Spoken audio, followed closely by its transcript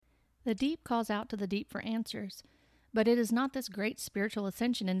The deep calls out to the deep for answers. But it is not this great spiritual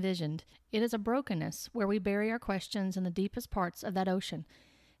ascension envisioned. It is a brokenness where we bury our questions in the deepest parts of that ocean,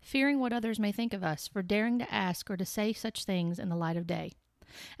 fearing what others may think of us for daring to ask or to say such things in the light of day.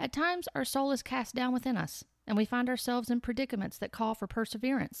 At times, our soul is cast down within us, and we find ourselves in predicaments that call for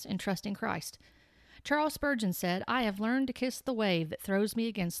perseverance in trusting Christ. Charles Spurgeon said, "I have learned to kiss the wave that throws me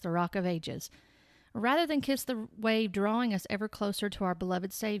against the rock of ages." Rather than kiss the wave drawing us ever closer to our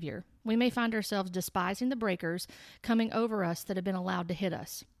beloved Savior, we may find ourselves despising the breakers coming over us that have been allowed to hit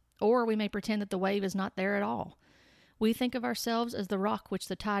us. Or we may pretend that the wave is not there at all. We think of ourselves as the rock which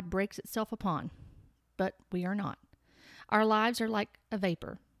the tide breaks itself upon. But we are not. Our lives are like a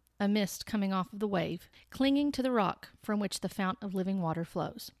vapor, a mist coming off of the wave, clinging to the rock from which the fount of living water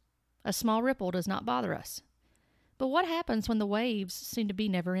flows. A small ripple does not bother us. But what happens when the waves seem to be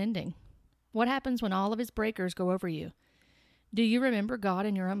never ending? What happens when all of his breakers go over you? Do you remember God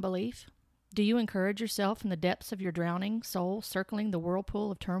in your unbelief? Do you encourage yourself in the depths of your drowning soul, circling the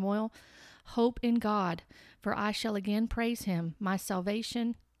whirlpool of turmoil? Hope in God, for I shall again praise him, my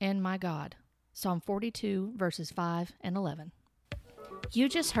salvation and my God. Psalm 42, verses 5 and 11. You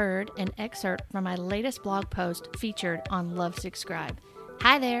just heard an excerpt from my latest blog post featured on Lovesick Scribe.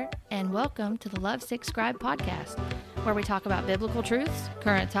 Hi there, and welcome to the Lovesick Scribe podcast, where we talk about biblical truths,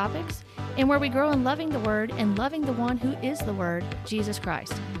 current topics, and where we grow in loving the Word and loving the one who is the Word, Jesus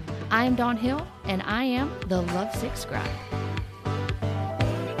Christ. I am Dawn Hill, and I am the Lovesick Scribe.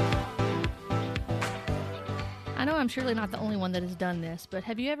 I know I'm surely not the only one that has done this, but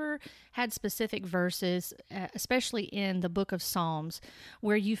have you ever had specific verses, especially in the book of Psalms,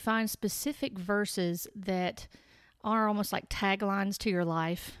 where you find specific verses that are almost like taglines to your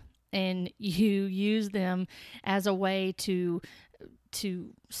life, and you use them as a way to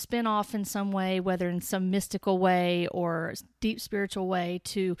spin off in some way, whether in some mystical way or deep spiritual way,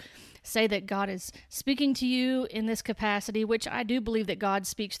 to say that God is speaking to you in this capacity, which I do believe that God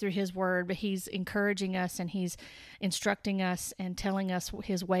speaks through his word, but he's encouraging us and he's instructing us and telling us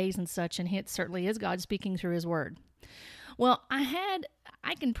his ways and such, and it certainly is God speaking through his word. Well,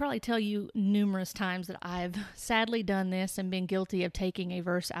 I can probably tell you numerous times that I've sadly done this and been guilty of taking a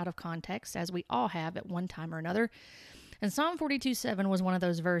verse out of context, as we all have at one time or another. And Psalm 42:7 was one of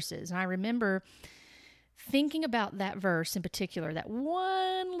those verses. And I remember thinking about that verse in particular, that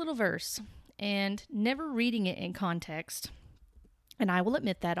one little verse, and never reading it in context. And I will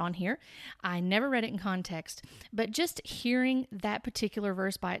admit that on here. I never read it in context, but just hearing that particular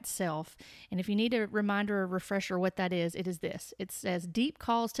verse by itself, and if you need a reminder or refresher what that is, it is this. It says, "Deep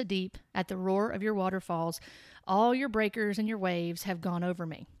calls to deep at the roar of your waterfalls. All your breakers and your waves have gone over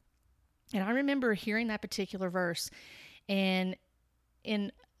me." And I remember hearing that particular verse, and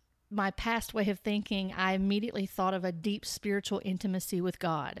in my past way of thinking, I immediately thought of a deep spiritual intimacy with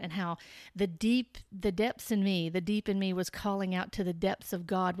God, and how the depths in me, the deep in me was calling out to the depths of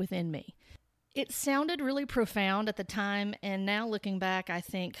God within me. It sounded really profound at the time, and now looking back, I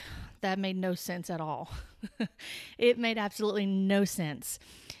think that made no sense at all. It made absolutely no sense.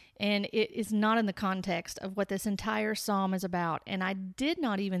 And it is not in the context of what this entire psalm is about. And I did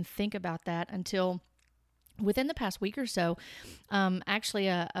not even think about that until within the past week or so. Actually,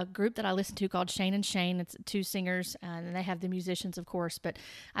 a group that I listen to called Shane and Shane, it's two singers, and they have the musicians, of course, but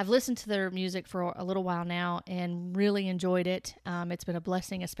I've listened to their music for a little while now and really enjoyed it. It's been a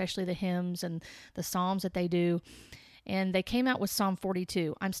blessing, especially the hymns and the psalms that they do. And they came out with Psalm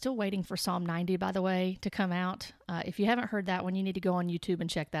 42. I'm still waiting for Psalm 90, by the way, to come out. If you haven't heard that one, you need to go on YouTube and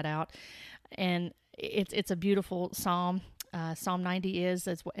check that out. And it's a beautiful psalm. Psalm 90 is,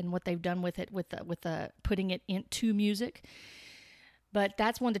 and what they've done with it, with putting it into music. But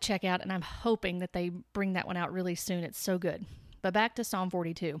that's one to check out, and I'm hoping that they bring that one out really soon. It's so good. But back to Psalm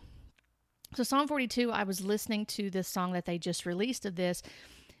 42. So Psalm 42, I was listening to this song that they just released of this,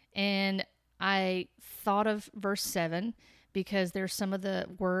 and I thought of verse 7 because there's some of the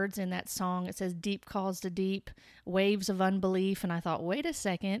words in that song. It says, "Deep calls to deep, waves of unbelief." And I thought, wait a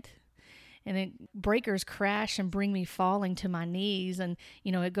second. And then breakers crash and bring me falling to my knees. And,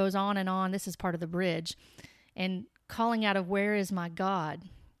 it goes on and on. This is part of the bridge. And calling out of, "Where is my God?"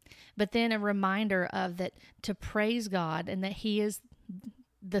 But then a reminder of that to praise God and that he is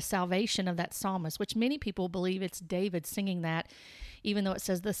the salvation of that psalmist, which many people believe it's David singing that, even though it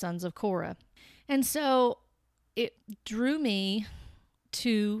says the sons of Korah. And so it drew me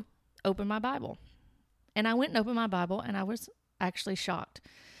to open my Bible. And I went and opened my Bible, and I was actually shocked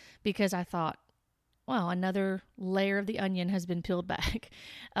because I thought, well, another layer of the onion has been peeled back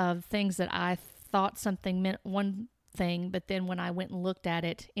of things that I thought something meant one thing, but then when I went and looked at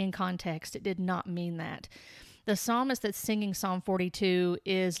it in context, it did not mean that. The psalmist that's singing Psalm 42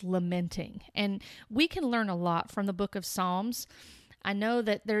 is lamenting. And we can learn a lot from the book of Psalms. I know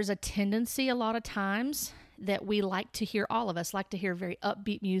that there's a tendency a lot of times that we like to hear, all of us like to hear very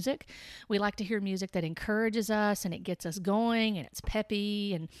upbeat music. We like to hear music that encourages us and it gets us going and it's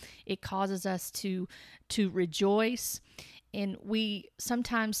peppy and it causes us to rejoice. And we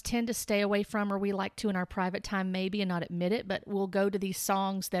sometimes tend to stay away from, or we like to in our private time maybe and not admit it, but we'll go to these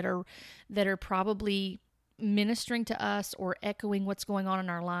songs that are probably ministering to us or echoing what's going on in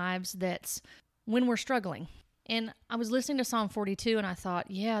our lives that's when we're struggling. And I was listening to Psalm 42 and I thought,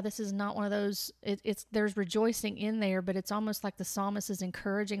 yeah, this is not one of those, there's rejoicing in there, but it's almost like the psalmist is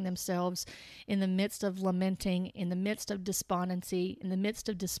encouraging themselves in the midst of lamenting, in the midst of despondency, in the midst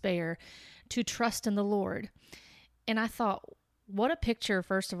of despair, to trust in the Lord. And I thought, what a picture,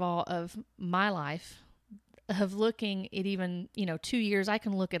 first of all, of my life, of looking at even, 2 years. I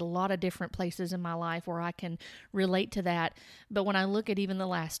can look at a lot of different places in my life where I can relate to that. But when I look at even the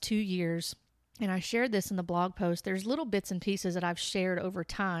last 2 years, and I shared this in the blog post, there's little bits and pieces that I've shared over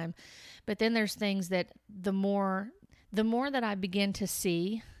time. But then there's things that the more that I begin to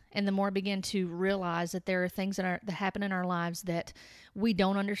see, and the more I begin to realize that there are things that happen in our lives that we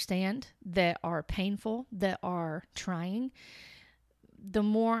don't understand, that are painful, that are trying, the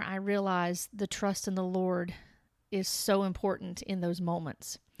more I realize the trust in the Lord is so important in those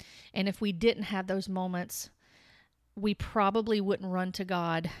moments. And if we didn't have those moments, we probably wouldn't run to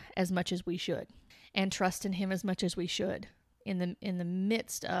God as much as we should and trust in Him as much as we should in the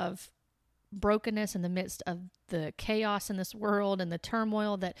midst of brokenness, in the midst of the chaos in this world and the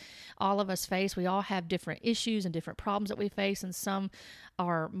turmoil that all of us face. We all have different issues and different problems that we face, and some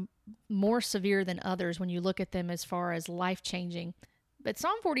are more severe than others when you look at them as far as life-changing. But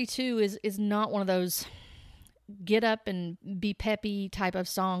Psalm 42 is not one of those get up and be peppy type of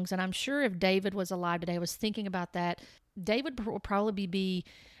songs. And I'm sure if David was alive today, I was thinking about that, David will probably be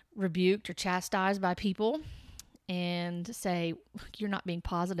rebuked or chastised by people and say, you're not being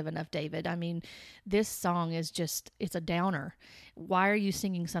positive enough, David. I mean, this song is it's a downer. Why are you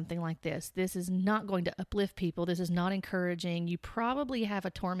singing something like this? This is not going to uplift people. This is not encouraging. You probably have a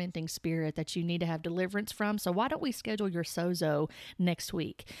tormenting spirit that you need to have deliverance from. So why don't we schedule your sozo next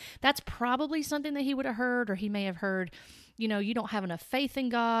week? That's probably something that he would have heard, or he may have heard, you don't have enough faith in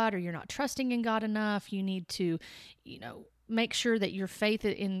God, or you're not trusting in God enough. You need to, make sure that your faith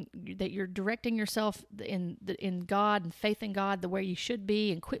that you're directing yourself in God and faith in God the way you should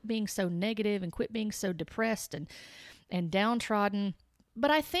be, and quit being so negative and quit being so depressed and downtrodden.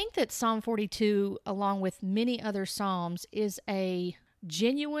 But I think that Psalm 42, along with many other Psalms, is a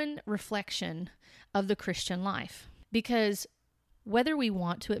genuine reflection of the Christian life. Because whether we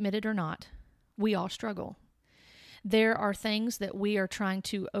want to admit it or not, we all struggle. There are things that we are trying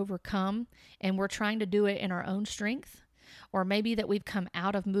to overcome, and we're trying to do it in our own strength. Or maybe that we've come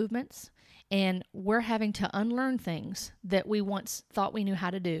out of movements and we're having to unlearn things that we once thought we knew how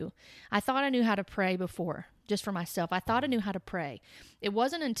to do. I thought I knew how to pray before, just for myself. I thought I knew how to pray. It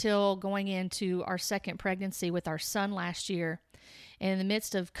wasn't until going into our second pregnancy with our son last year, and in the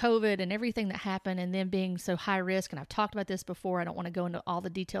midst of COVID and everything that happened, and then being so high risk, and I've talked about this before, I don't want to go into all the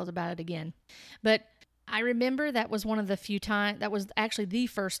details about it again. But I remember that was one of the few times, that was actually the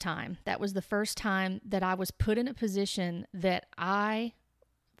first time. That was the first time that I was put in a position that I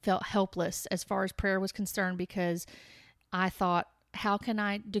felt helpless as far as prayer was concerned, because I thought, how can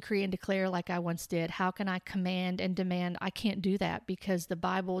I decree and declare like I once did? How can I command and demand? I can't do that, because the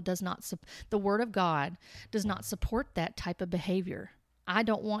Bible does not, the Word of God does not support that type of behavior. I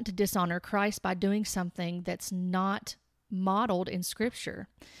don't want to dishonor Christ by doing something that's not modeled in Scripture,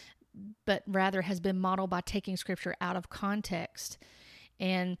 but rather has been modeled by taking Scripture out of context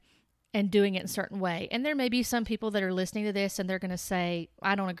and doing it in a certain way. And there may be some people that are listening to this and they're going to say,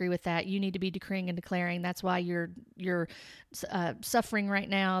 I don't agree with that. You need to be decreeing and declaring. That's why you're suffering right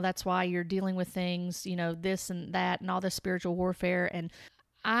now. That's why you're dealing with things, this and that and all this spiritual warfare. And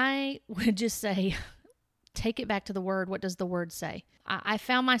I would just say, take it back to the Word. What does the Word say? I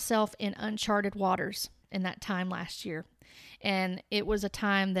found myself in uncharted waters in that time last year. And it was a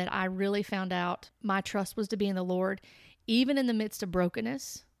time that I really found out my trust was to be in the Lord, even in the midst of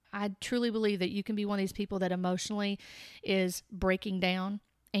brokenness. I truly believe that you can be one of these people that emotionally is breaking down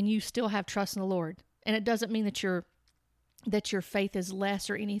and you still have trust in the Lord. And it doesn't mean that your faith is less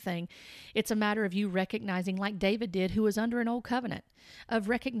or anything. It's a matter of you recognizing, like David did, who was under an old covenant, of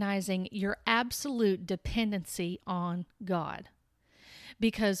recognizing your absolute dependency on God.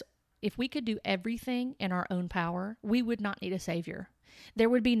 Because if we could do everything in our own power, we would not need a Savior. There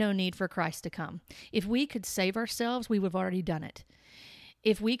would be no need for Christ to come. If we could save ourselves, we would have already done it.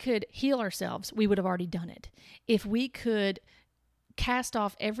 If we could heal ourselves, we would have already done it. If we could cast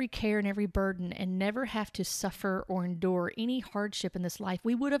off every care and every burden and never have to suffer or endure any hardship in this life,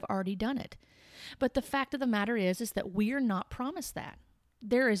 we would have already done it. But the fact of the matter is that we are not promised that.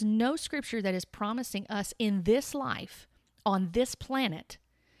 There is no scripture that is promising us in this life, on this planet,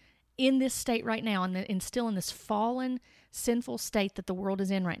 in this state right now, and still in this fallen, sinful state that the world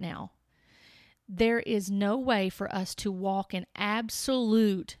is in right now. There is no way for us to walk in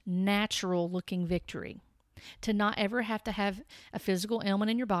absolute natural-looking victory. To not ever have to have a physical ailment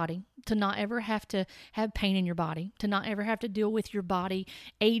in your body, to not ever have to have pain in your body, to not ever have to deal with your body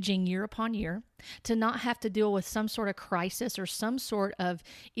aging year upon year, to not have to deal with some sort of crisis or some sort of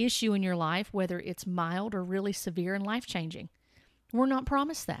issue in your life, whether it's mild or really severe and life-changing. We're not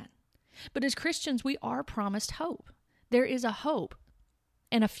promised that. But as Christians, we are promised hope. There is a hope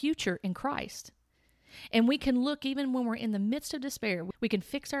and a future in Christ. And we can look, even when we're in the midst of despair, we can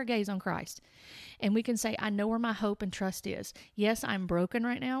fix our gaze on Christ. And we can say, I know where my hope and trust is. Yes, I'm broken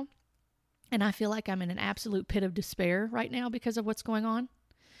right now. And I feel like I'm in an absolute pit of despair right now because of what's going on.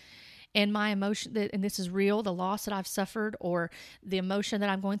 And my emotion, and this is real, the loss that I've suffered or the emotion that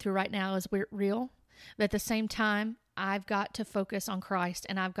I'm going through right now is real. But at the same time, I've got to focus on Christ,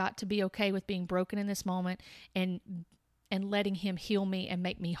 and I've got to be okay with being broken in this moment and letting Him heal me and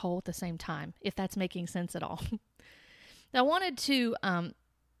make me whole at the same time, if that's making sense at all. I wanted to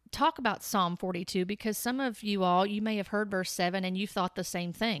talk about Psalm 42 because some of you all, you may have heard verse 7 and you thought the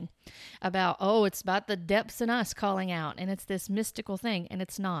same thing about, it's about the depths in us calling out, and it's this mystical thing, and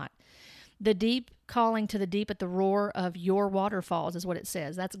it's not. The deep calling to the deep at the roar of your waterfalls is what it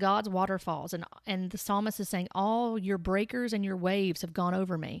says. That's God's waterfalls. And the psalmist is saying, all your breakers and your waves have gone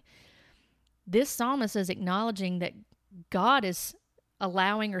over me. This psalmist is acknowledging that God is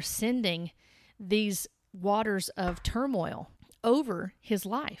allowing or sending these waters of turmoil over his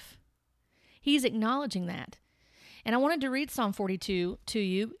life. He's acknowledging that. And I wanted to read Psalm 42 to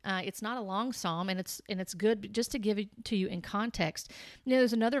you. It's not a long psalm, and it's good just to give it to you in context.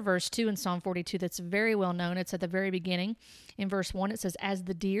 There's another verse, too, in Psalm 42 that's very well known. It's at the very beginning. In verse 1, it says, As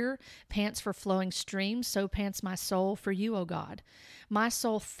the deer pants for flowing streams, so pants my soul for you, O God. My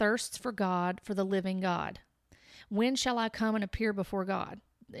soul thirsts for God, for the living God. When shall I come and appear before God?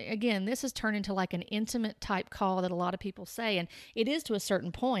 Again, this has turned into like an intimate type call that a lot of people say, and it is to a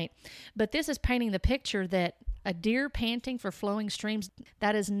certain point. But this is painting the picture that a deer panting for flowing streams,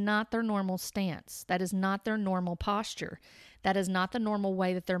 that is not their normal stance. That is not their normal posture. That is not the normal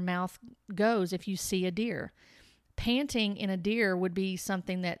way that their mouth goes if you see a deer. Panting in a deer would be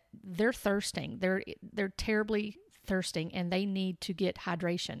something that they're thirsting. They're terribly thirsting, and they need to get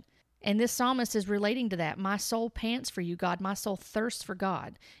hydration. And this psalmist is relating to that. My soul pants for you, God. My soul thirsts for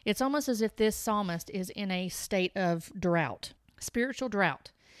God. It's almost as if this psalmist is in a state of drought, spiritual drought.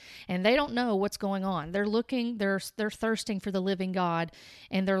 And they don't know what's going on. They're thirsting for the living God,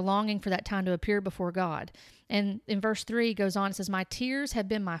 and they're longing for that time to appear before God. And in verse 3 it goes on, it says, My tears have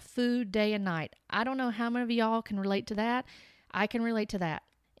been my food day and night. I don't know how many of y'all can relate to that. I can relate to that.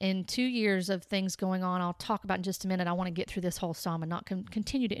 In 2 years of things going on, I'll talk about in just a minute. I want to get through this whole psalm and not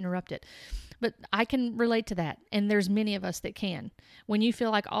continue to interrupt it. But I can relate to that, and there's many of us that can. When you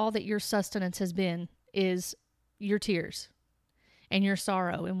feel like all that your sustenance has been is your tears and your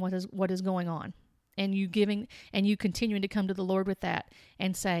sorrow and what is going on, and you continuing to come to the Lord with that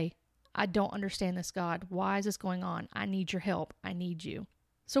and say, I don't understand this, God. Why is this going on? I need your help. I need you.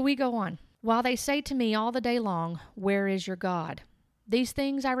 So we go on. While they say to me all the day long, where is your God? These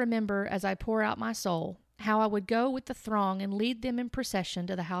things I remember as I pour out my soul, how I would go with the throng and lead them in procession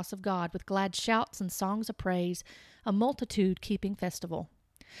to the house of God with glad shouts and songs of praise, a multitude keeping festival.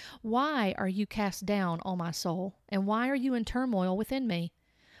 Why are you cast down, O my soul, and why are you in turmoil within me?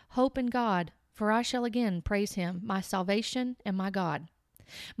 Hope in God, for I shall again praise him, my salvation and my God.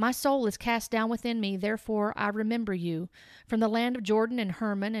 My soul is cast down within me, therefore I remember you. From the land of Jordan and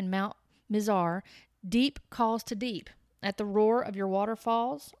Hermon and Mount Mizar, deep calls to deep. At the roar of your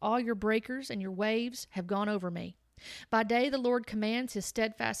waterfalls, all your breakers and your waves have gone over me. By day the Lord commands his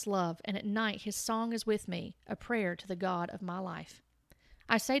steadfast love, and at night his song is with me, a prayer to the God of my life.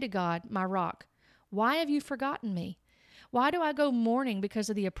 I say to God, my rock, why have you forgotten me? Why do I go mourning because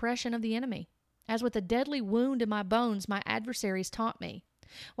of the oppression of the enemy? As with a deadly wound in my bones, my adversaries taunt me,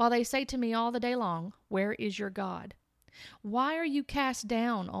 while they say to me all the day long, where is your God? Why are you cast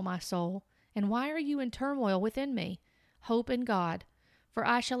down, O my soul, and why are you in turmoil within me? Hope in God, for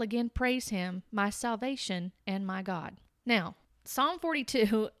I shall again praise him, my salvation and my God. Now, Psalm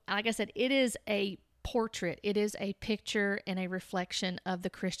 42, like I said, it is a portrait. It is a picture and a reflection of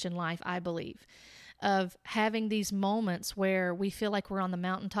the Christian life, I believe. of having these moments where we feel like we're on the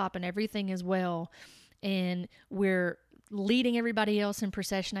mountaintop and everything is well, and we're leading everybody else in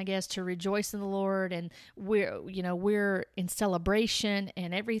procession, I guess, to rejoice in the Lord, and we're in celebration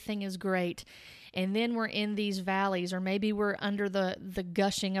and everything is great. And then we're in these valleys, or maybe we're under the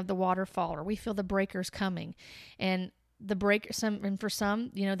gushing of the waterfall, or we feel the breakers coming, and for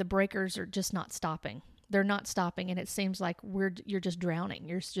some, the breakers are just not stopping. They're not stopping, and it seems like you're just drowning.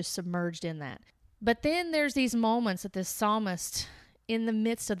 You're just submerged in that. But then there's these moments that this psalmist, in the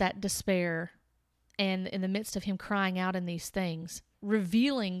midst of that despair, and in the midst of him crying out in these things,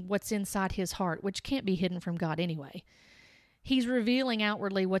 revealing what's inside his heart, which can't be hidden from God anyway. He's revealing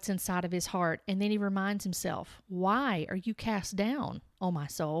outwardly what's inside of his heart, and then he reminds himself, why are you cast down, O my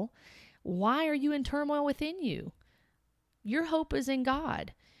soul? Why are you in turmoil within you? Your hope is in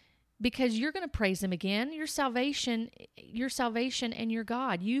God, because you're going to praise him again. Your salvation and your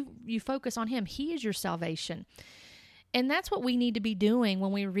God. You focus on him. He is your salvation. And that's what we need to be doing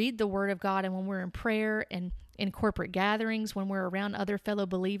when we read the Word of God, and when we're in prayer and in corporate gatherings, when we're around other fellow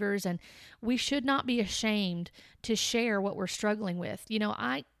believers. And we should not be ashamed to share what we're struggling with.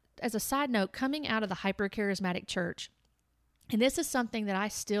 As a side note, coming out of the hyper-charismatic church, and this is something that I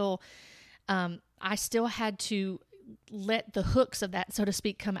still had to let the hooks of that, so to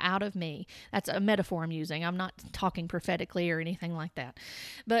speak, come out of me. That's a metaphor I'm using. I'm not talking prophetically or anything like that.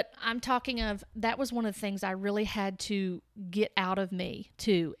 But I'm talking of, that was one of the things I really had to get out of me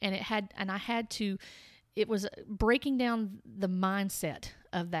too. It was breaking down the mindset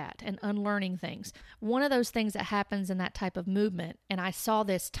of that and unlearning things. One of those things that happens in that type of movement, and I saw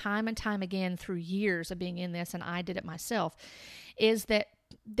this time and time again through years of being in this, and I did it myself, is that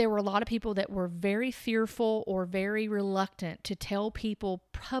there were a lot of people that were very fearful or very reluctant to tell people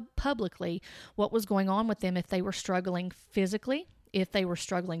publicly what was going on with them if they were struggling physically, if they were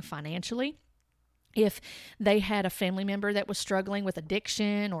struggling financially, if they had a family member that was struggling with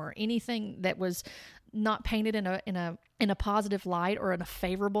addiction or anything that was not painted in a positive light or in a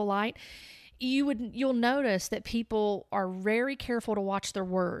favorable light. You'll notice that people are very careful to watch their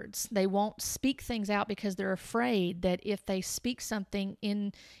words. They won't speak things out because they're afraid that if they speak something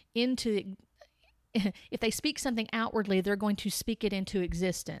if they speak something outwardly, they're going to speak it into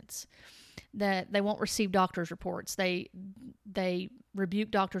existence. That they won't receive doctor's reports. They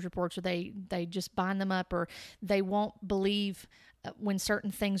rebuke doctor's reports, or they just bind them up, or they won't believe when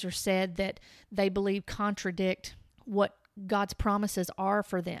certain things are said that they believe contradict what God's promises are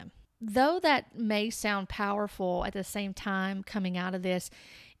for them. Though that may sound powerful, at the same time coming out of this,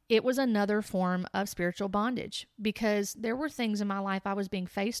 it was another form of spiritual bondage, because there were things in my life I was being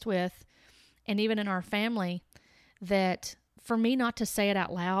faced with, and even in our family, that for me not to say it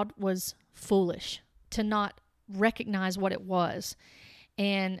out loud was foolish, to not recognize what it was,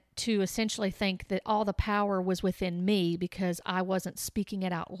 and to essentially think that all the power was within me because I wasn't speaking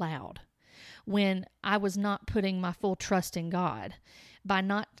it out loud, when I was not putting my full trust in God by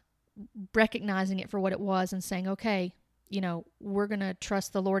not recognizing it for what it was and saying, okay, we're going to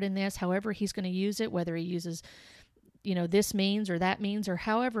trust the Lord in this, however he's going to use it, whether he uses, this means or that means, or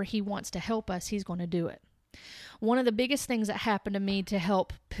however he wants to help us, he's going to do it. One of the biggest things that happened to me to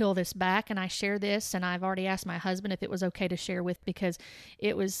help peel this back, and I share this, and I've already asked my husband if it was okay to share with, because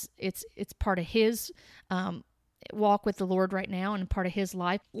it's part of his walk with the Lord right now and part of his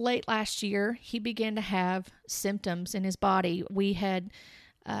life. Late last year, he began to have symptoms in his body. We had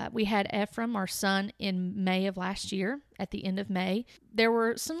Ephraim, our son, in May of last year, at the end of May. There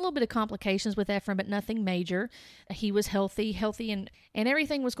were some little bit of complications with Ephraim, but nothing major. He was healthy, and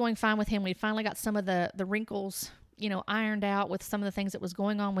everything was going fine with him. We finally got some of the wrinkles, ironed out with some of the things that was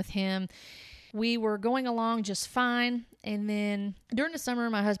going on with him. We were going along just fine. And then during the summer,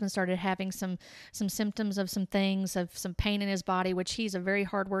 my husband started having some symptoms of some things, of some pain in his body, which he's a very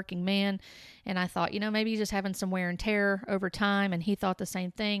hardworking man. And I thought, maybe he's just having some wear and tear over time. And he thought the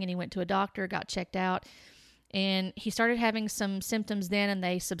same thing. And he went to a doctor, got checked out. And he started having some symptoms then, and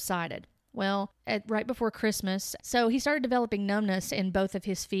they subsided. Well, right before Christmas, so he started developing numbness in both of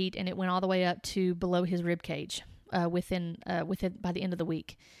his feet, and it went all the way up to below his rib cage by the end of the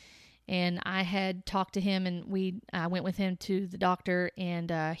week. And I had talked to him, and I went with him to the doctor, and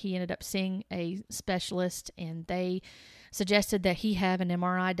he ended up seeing a specialist, and they suggested that he have an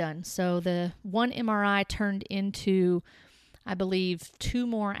MRI done. So the one MRI turned into, I believe, 2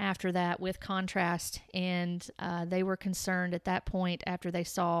 more after that with contrast, and they were concerned at that point, after they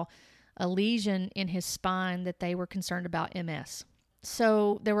saw a lesion in his spine, that they were concerned about MS.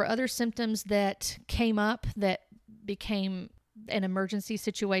 So there were other symptoms that came up that became an emergency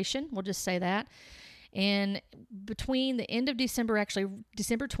situation, we'll just say that. And between the end of December, actually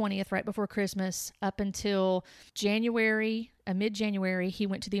December 20th, right before Christmas, up until January, mid-January, he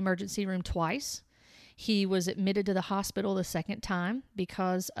went to the emergency room twice. He was admitted to the hospital the second time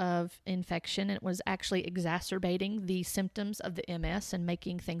because of infection. It was actually exacerbating the symptoms of the MS and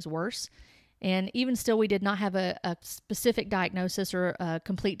making things worse. And even still, we did not have a specific diagnosis or a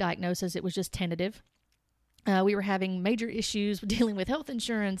complete diagnosis. It was just tentative. We were having major issues dealing with health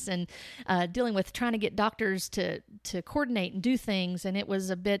insurance and dealing with trying to get doctors to coordinate and do things. And it was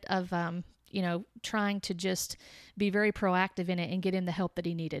a bit of, trying to just be very proactive in it and get him the help that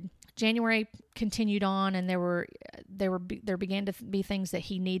he needed. January continued on, and there began to be things that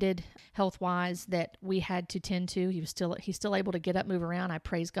he needed health-wise that we had to tend to. He's still able to get up, move around. I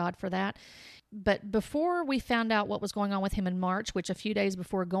praise God for that. But before we found out what was going on with him in March, which a few days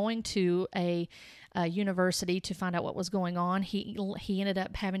before going to a university to find out what was going on, he ended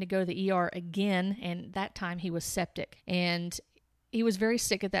up having to go to the ER again, and that time he was septic. And he was very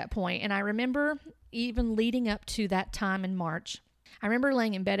sick at that point. And I remember even leading up to that time in March, I remember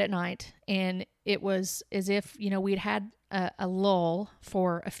laying in bed at night, and it was as if, we'd had a lull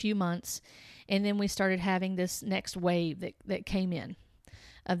for a few months, and then we started having this next wave that came in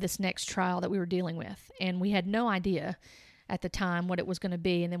of this next trial that we were dealing with. And we had no idea at the time what it was going to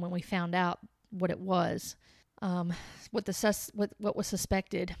be. And then when we found out what it was, what was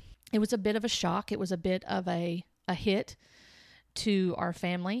suspected, it was a bit of a shock. It was a bit of a hit to our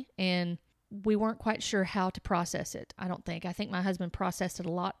family, and we weren't quite sure how to process it. I think my husband processed it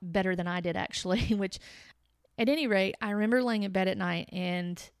a lot better than I did, actually, which at any rate, I remember laying in bed at night,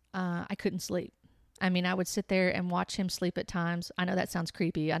 and I couldn't sleep. I mean, I would sit there and watch him sleep at times. I know that sounds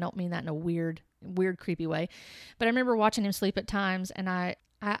creepy. I don't mean that in a weird, creepy way, but I remember watching him sleep at times, and I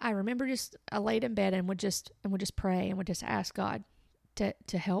remember I laid in bed and would just pray and would just ask God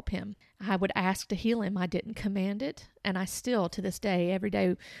to help him. I would ask to heal him. I didn't command it. And I still, to this day, every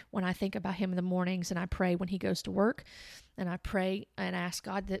day when I think about him in the mornings, and I pray when he goes to work, and I pray and ask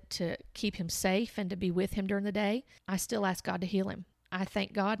God to keep him safe and to be with him during the day, I still ask God to heal him. I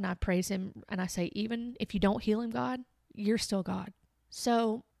thank God and I praise him, and I say, even if you don't heal him, God, you're still God.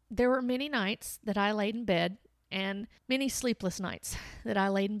 So there were many nights that I laid in bed, and many sleepless nights that I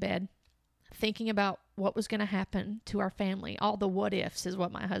laid in bed thinking about what was going to happen to our family. All the what ifs is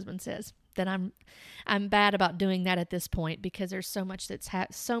what my husband says. That I'm bad about doing that at this point, because there's so much that's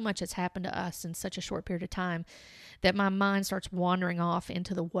happened to us in such a short period of time that my mind starts wandering off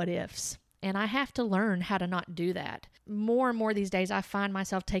into the what ifs. And I have to learn how to not do that. More and more these days, I find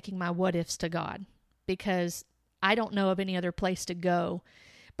myself taking my what ifs to God, because I don't know of any other place to go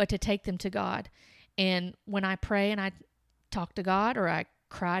but to take them to God. And when I pray and I talk to God, or I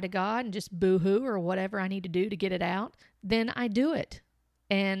cry to God and just boo-hoo or whatever I need to do to get it out, then I do it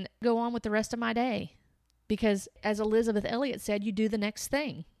and go on with the rest of my day. Because as Elizabeth Elliot said, you do the next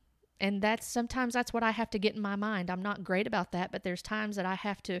thing. And sometimes that's what I have to get in my mind. I'm not great about that, but there's times that I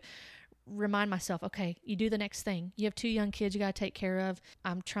have to remind myself, okay, you do the next thing. You have 2 young kids you got to take care of.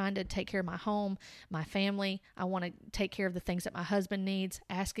 I'm trying to take care of my home, my family. I want to take care of the things that my husband needs,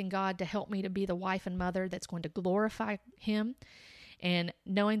 asking God to help me to be the wife and mother that's going to glorify him. And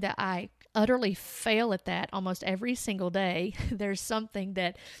knowing that I utterly fail at that almost every single day, there's something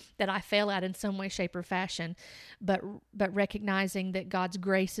that I fail at in some way, shape, or fashion, but recognizing that God's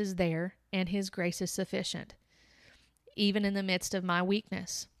grace is there and his grace is sufficient, even in the midst of my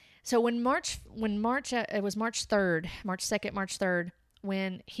weakness. So it was March 3rd, March 2nd, March 3rd,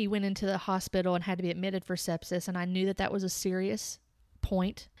 when he went into the hospital and had to be admitted for sepsis, and I knew that was a serious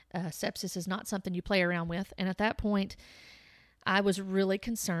point. Sepsis is not something you play around with, and at that point, I was really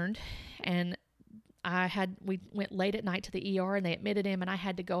concerned, and we went late at night to the ER, and they admitted him, and I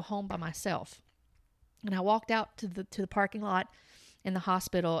had to go home by myself. And I walked out to the parking lot in the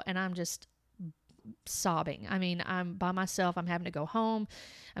hospital, and I'm just sobbing. I mean, I'm by myself. I'm having to go home.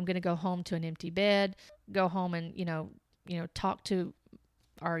 I'm going to go home to an empty bed, go home and, talk to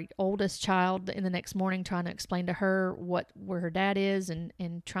our oldest child in the next morning, trying to explain to her where her dad is,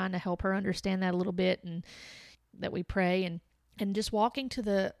 and trying to help her understand that a little bit, and that we pray, and just walking to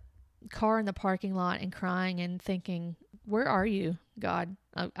the car in the parking lot and crying and thinking, where are you, God?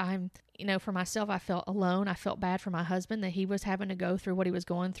 I'm, for myself, I felt alone. I felt bad for my husband that he was having to go through what he was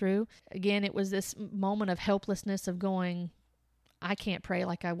going through. Again, it was this moment of helplessness of going, I can't pray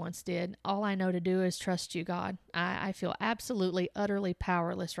like I once did. All I know to do is trust you, God. I feel absolutely, utterly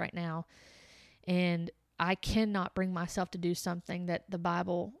powerless right now. And I cannot bring myself to do something that the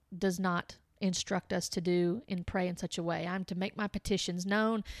Bible does not instruct us to do and pray in such a way. I'm to make my petitions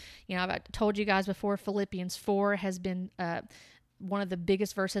known. I've told you guys before, Philippians 4 has been one of the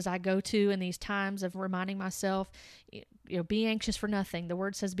biggest verses I go to in these times of reminding myself, be anxious for nothing. The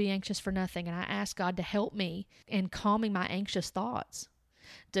word says be anxious for nothing. And I ask God to help me in calming my anxious thoughts,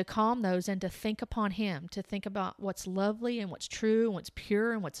 to calm those and to think upon him, to think about what's lovely and what's true and what's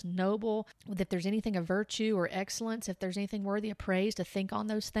pure and what's noble, if there's anything of virtue or excellence, if there's anything worthy of praise, to think on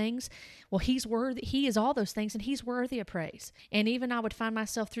those things. Well, he's worthy. He is all those things, and he's worthy of praise. And even I would find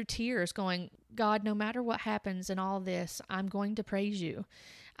myself through tears going, God, no matter what happens in all this, I'm going to praise you.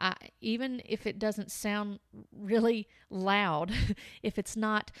 Even if it doesn't sound really loud, if it's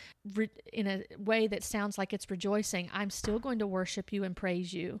not in a way that sounds like it's rejoicing, I'm still going to worship you and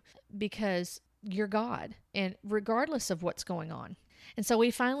praise you because you're God, and regardless of what's going on. And so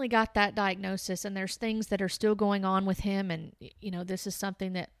we finally got that diagnosis, and there's things that are still going on with him. And, this is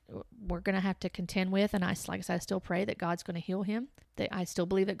something that we're going to have to contend with. And I still pray that God's going to heal him, that I still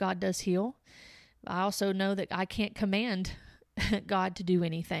believe that God does heal. I also know that I can't command God to do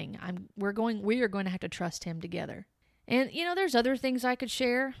anything. We are going to have to trust him together. And, there's other things I could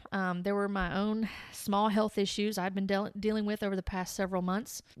share. There were my own small health issues I've been dealing with over the past several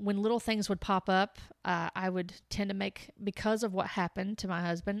months. When little things would pop up, I would tend to because of what happened to my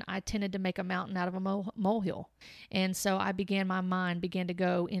husband, I tended to make a mountain out of a molehill. And so my mind began to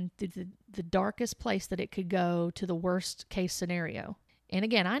go into the darkest place that it could go, to the worst case scenario. And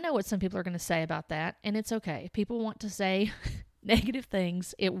again, I know what some people are going to say about that, and it's okay. If people want to say negative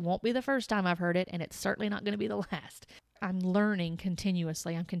things, it won't be the first time I've heard it, and it's certainly not going to be the last. I'm learning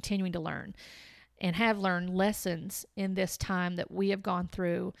continuously. I'm continuing to learn and have learned lessons in this time that we have gone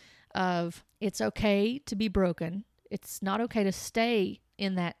through of it's okay to be broken. It's not okay to stay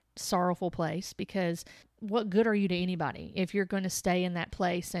in that sorrowful place, because what good are you to anybody if you're going to stay in that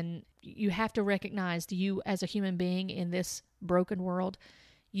place? And you have to recognize you as a human being in this broken world,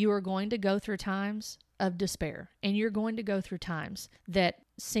 you are going to go through times of despair, and you're going to go through times that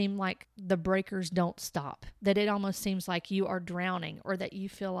seem like the breakers don't stop, that it almost seems like you are drowning, or that you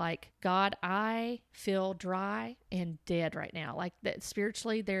feel like, God, I feel dry and dead right now. Like that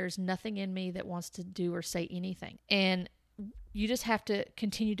spiritually, there's nothing in me that wants to do or say anything. And you just have to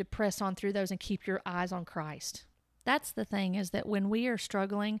continue to press on through those and keep your eyes on Christ. That's the thing, is that when we are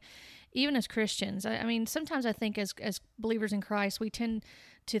struggling, even as Christians, I mean, sometimes I think as believers in Christ, we tend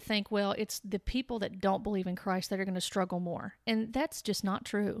to think, well, it's the people that don't believe in Christ that are going to struggle more. And that's just not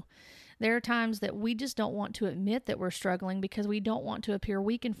true. There are times that we just don't want to admit that we're struggling because we don't want to appear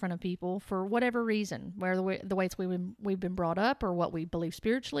weak in front of people for whatever reason, whether the ways we've been brought up or what we believe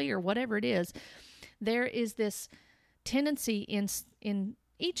spiritually or whatever it is. There is this tendency in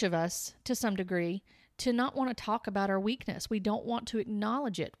each of us to some degree to not want to talk about our weakness. We don't want to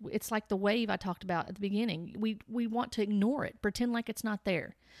acknowledge it. It's like the wave I talked about at the beginning. We want to ignore it, pretend like it's not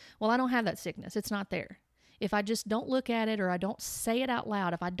there. Well, I don't have that sickness. It's not there. If I just don't look at it, or I don't say it out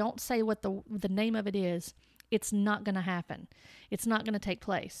loud, if I don't say what the name of it is, it's not going to happen. It's not going to take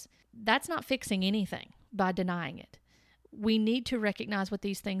place. That's not fixing anything by denying it. We need to recognize what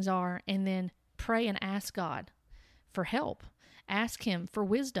these things are and then pray and ask God for help. Ask him for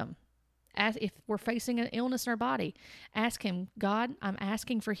wisdom. If we're facing an illness in our body, ask him, God, I'm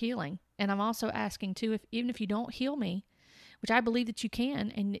asking for healing. And I'm also asking too, even if you don't heal me, which I believe that you can,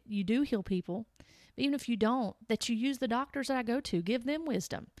 and you do heal people, but even if you don't, that you use the doctors that I go to, give them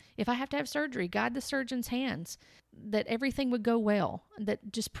wisdom. If I have to have surgery, guide the surgeon's hands, that everything would go well,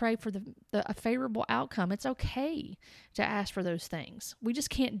 that just pray for a favorable outcome. It's okay to ask for those things. We just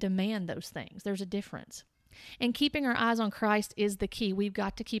can't demand those things. There's a difference. And keeping our eyes on Christ is the key. We've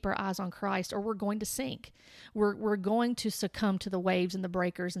got to keep our eyes on Christ, or we're going to sink. We're going to succumb to the waves and the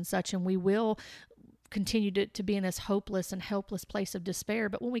breakers and such, and we will continue to be in this hopeless and helpless place of despair.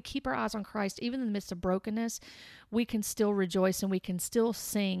 But when we keep our eyes on Christ, even in the midst of brokenness, we can still rejoice and we can still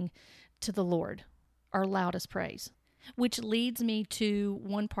sing to the Lord our loudest praise. Which leads me to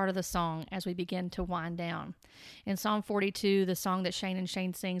one part of the song as we begin to wind down. In Psalm 42, the song that Shane and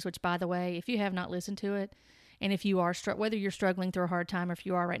Shane sings, which, by the way, if you have not listened to it, and if you are, whether you're struggling through a hard time or if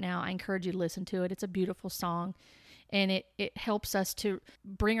you are right now, I encourage you to listen to it. It's a beautiful song, and it helps us to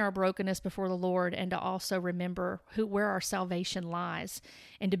bring our brokenness before the Lord and to also remember where our salvation lies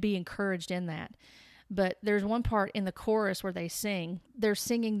and to be encouraged in that. But there's one part in the chorus where they're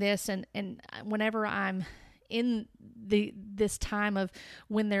singing this, and whenever I'm in this time of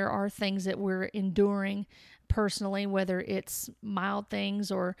when there are things that we're enduring personally, whether it's mild things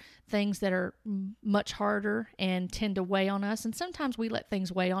or things that are much harder and tend to weigh on us. And sometimes we let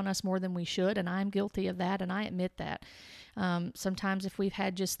things weigh on us more than we should, and I'm guilty of that, and I admit that. Sometimes if we've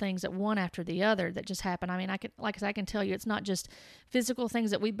had just things that one after the other that just happen. I mean, I can tell you, it's not just physical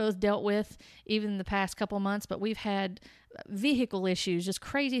things that we both dealt with even in the past couple months, but we've had vehicle issues, just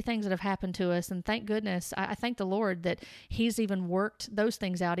crazy things that have happened to us. And thank goodness, I thank the Lord that He's even worked those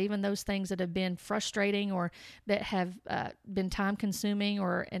things out, even those things that have been frustrating or that have been time consuming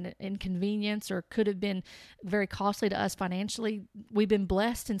or an inconvenience or could have been very costly to us financially. We've been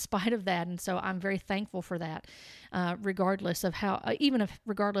blessed in spite of that. And so I'm very thankful for that. Regardless of how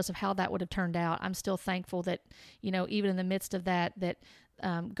that would have turned out, I'm still thankful that, even in the midst of that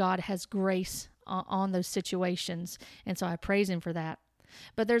God has grace on those situations. And so I praise Him for that.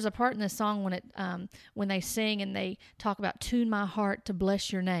 But there's a part in this song when they sing and they talk about tune my heart to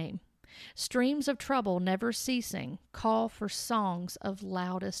bless your name. Streams of trouble never ceasing, call for songs of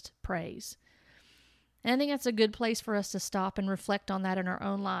loudest praise. And I think that's a good place for us to stop and reflect on that in our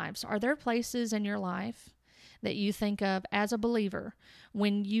own lives. Are there places in your life that you think of as a believer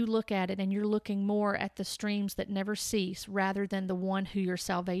when you look at it and you're looking more at the streams that never cease rather than the one who your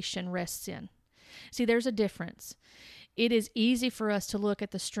salvation rests in? See, there's a difference. It is easy for us to look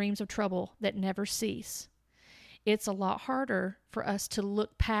at the streams of trouble that never cease. It's a lot harder for us to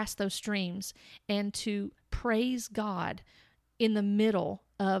look past those streams and to praise God in the middle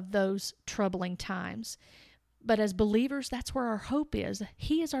of those troubling times. But as believers, that's where our hope is.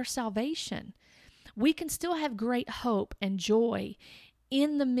 He is our salvation. We can still have great hope and joy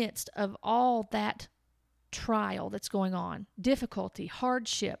in the midst of all that trial that's going on, difficulty,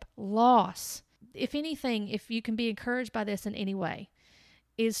 hardship, loss. If anything, if you can be encouraged by this in any way,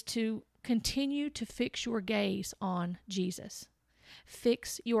 is to continue to fix your gaze on Jesus.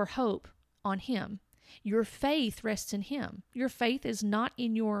 Fix your hope on Him. Your faith rests in Him. Your faith is not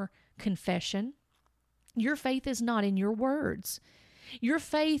in your confession. Your faith is not in your words. Your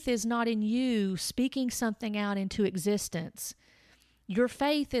faith is not in you speaking something out into existence. Your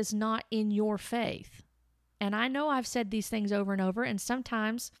faith is not in your faith. And I know I've said these things over and over, and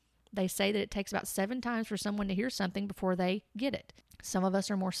sometimes they say that it takes about 7 times for someone to hear something before they get it. Some of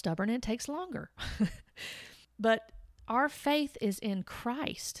us are more stubborn and it takes longer. But our faith is in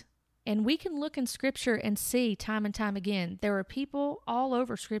Christ. And we can look in Scripture and see time and time again, there are people all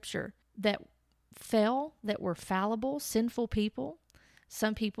over Scripture that fell, that were fallible, sinful people.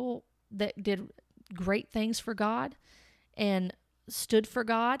 Some people that did great things for God and stood for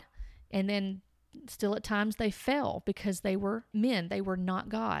God, and then still at times they fell because they were men. They were not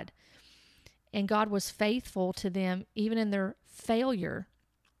God. And God was faithful to them even in their failure,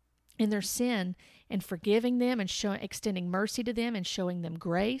 in their sin, and forgiving them and extending mercy to them and showing them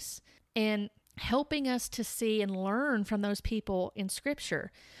grace and helping us to see and learn from those people in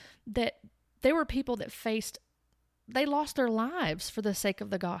Scripture that they were people that they lost their lives for the sake of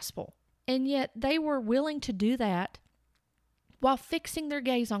the gospel. And yet they were willing to do that while fixing their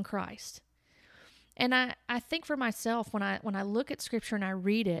gaze on Christ. And I think for myself, when I look at Scripture and I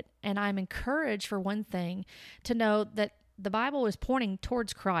read it, and I'm encouraged for one thing to know that the Bible is pointing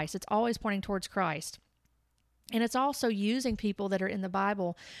towards Christ. It's always pointing towards Christ. And it's also using people that are in the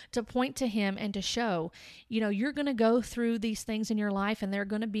Bible to point to Him and to show, you're going to go through these things in your life, and there are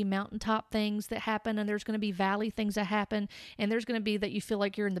going to be mountaintop things that happen, and there's going to be valley things that happen, and there's going to be that you feel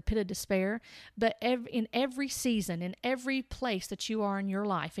like you're in the pit of despair. But in every season, in every place that you are in your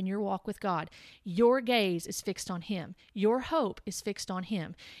life, in your walk with God, your gaze is fixed on Him. Your hope is fixed on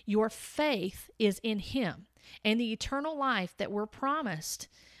Him. Your faith is in Him. And the eternal life that we're promised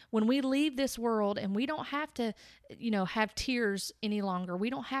when we leave this world, and we don't have to, have tears any longer. We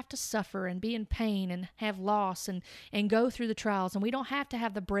don't have to suffer and be in pain and have loss and go through the trials. And we don't have to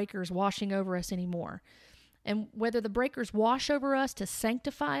have the breakers washing over us anymore. And whether the breakers wash over us to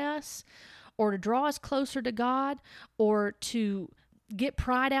sanctify us or to draw us closer to God or to get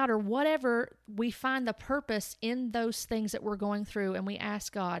pride out or whatever, we find the purpose in those things that we're going through. And we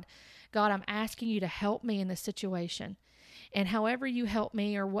ask God, I'm asking you to help me in this situation. And however you help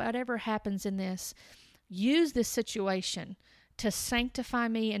me or whatever happens in this, use this situation to sanctify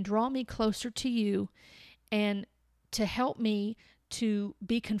me and draw me closer to you and to help me to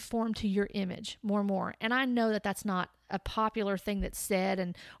be conformed to your image more and more. And I know that that's not a popular thing that's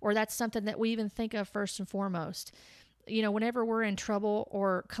said or that's something that we even think of first and foremost. Whenever we're in trouble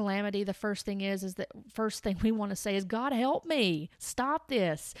or calamity, the first thing is the first thing we want to say is, God, help me. Stop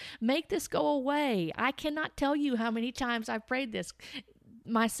this. Make this go away. I cannot tell you how many times I've prayed this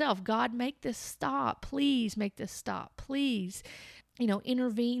myself. God, make this stop. Please make this stop. Please,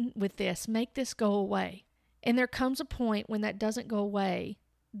 intervene with this. Make this go away. And there comes a point when that doesn't go away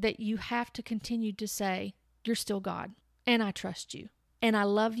that you have to continue to say, you're still God, and I trust you, and I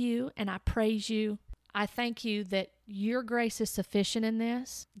love you, and I praise you. I thank you that your grace is sufficient in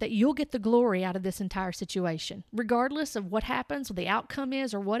this, that you'll get the glory out of this entire situation. Regardless of what happens, what the outcome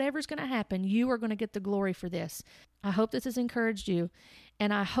is, or whatever's going to happen, you are going to get the glory for this. I hope this has encouraged you,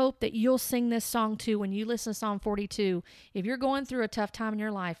 and I hope that you'll sing this song too when you listen to Psalm 42. If you're going through a tough time in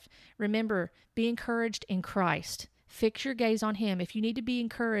your life, remember, be encouraged in Christ. Fix your gaze on Him. If you need to be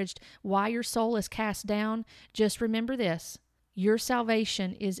encouraged why your soul is cast down, just remember this. Your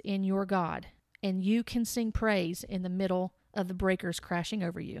salvation is in your God, and you can sing praise in the middle of the breakers crashing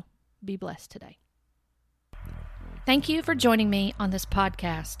over you. Be blessed today. Thank you for joining me on this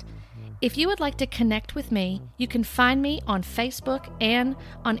podcast. If you would like to connect with me, you can find me on Facebook and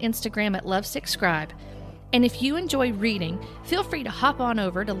on Instagram at Lovesickscribe. And if you enjoy reading, feel free to hop on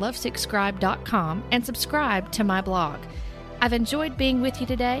over to lovesickscribe.com and subscribe to my blog. I've enjoyed being with you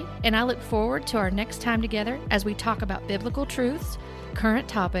today, and I look forward to our next time together as we talk about biblical truths, current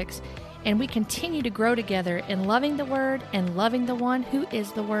topics, and we continue to grow together in loving the Word and loving the one who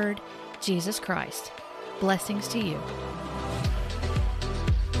is the Word, Jesus Christ. Blessings to you.